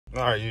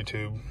All right,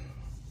 YouTube.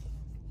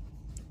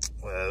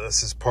 Well,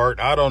 this is part,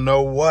 I don't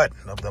know what,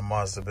 of the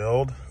Mazda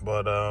build,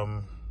 but,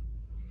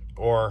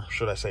 or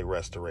should I say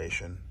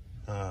restoration.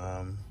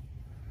 But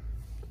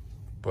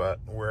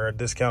we're at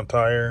Discount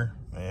Tire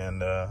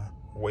and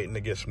waiting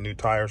to get some new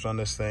tires on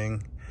this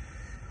thing.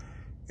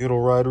 It'll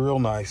ride real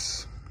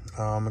nice.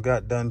 I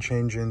got done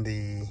changing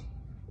the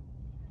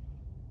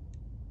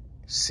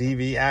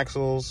CV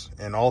axles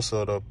and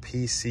also the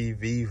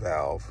PCV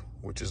valve,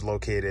 which is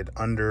located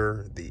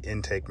under the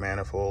intake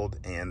manifold,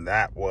 and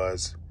that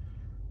was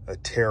a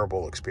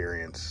terrible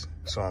experience.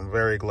 So I'm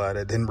very glad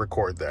I didn't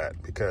record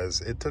that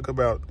because it took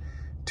about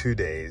 2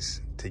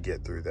 days to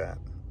get through that.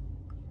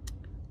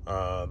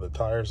 The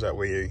tires that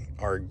we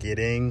are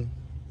getting,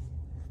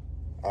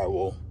 I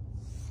will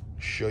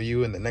show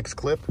you in the next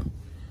clip.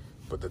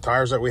 But the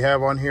tires that we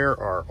have on here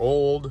are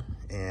old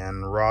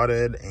and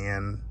rotted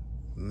and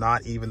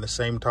not even the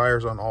same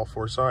tires on all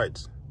 4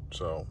 sides.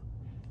 So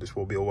this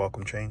will be a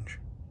welcome change.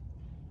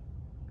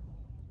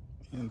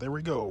 And there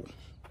we go.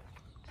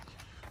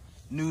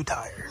 New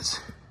tires.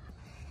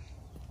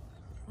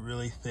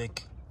 Really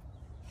thick.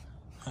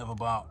 Have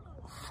about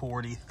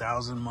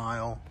 40,000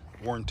 mile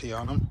warranty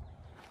on them.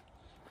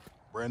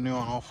 Brand new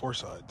on all 4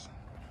 sides.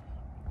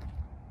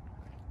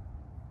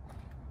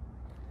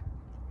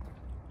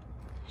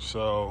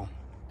 So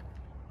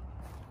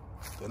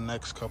the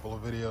next couple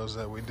of videos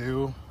that we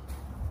do,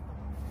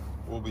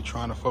 we'll be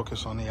trying to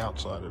focus on the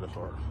outside of the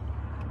car.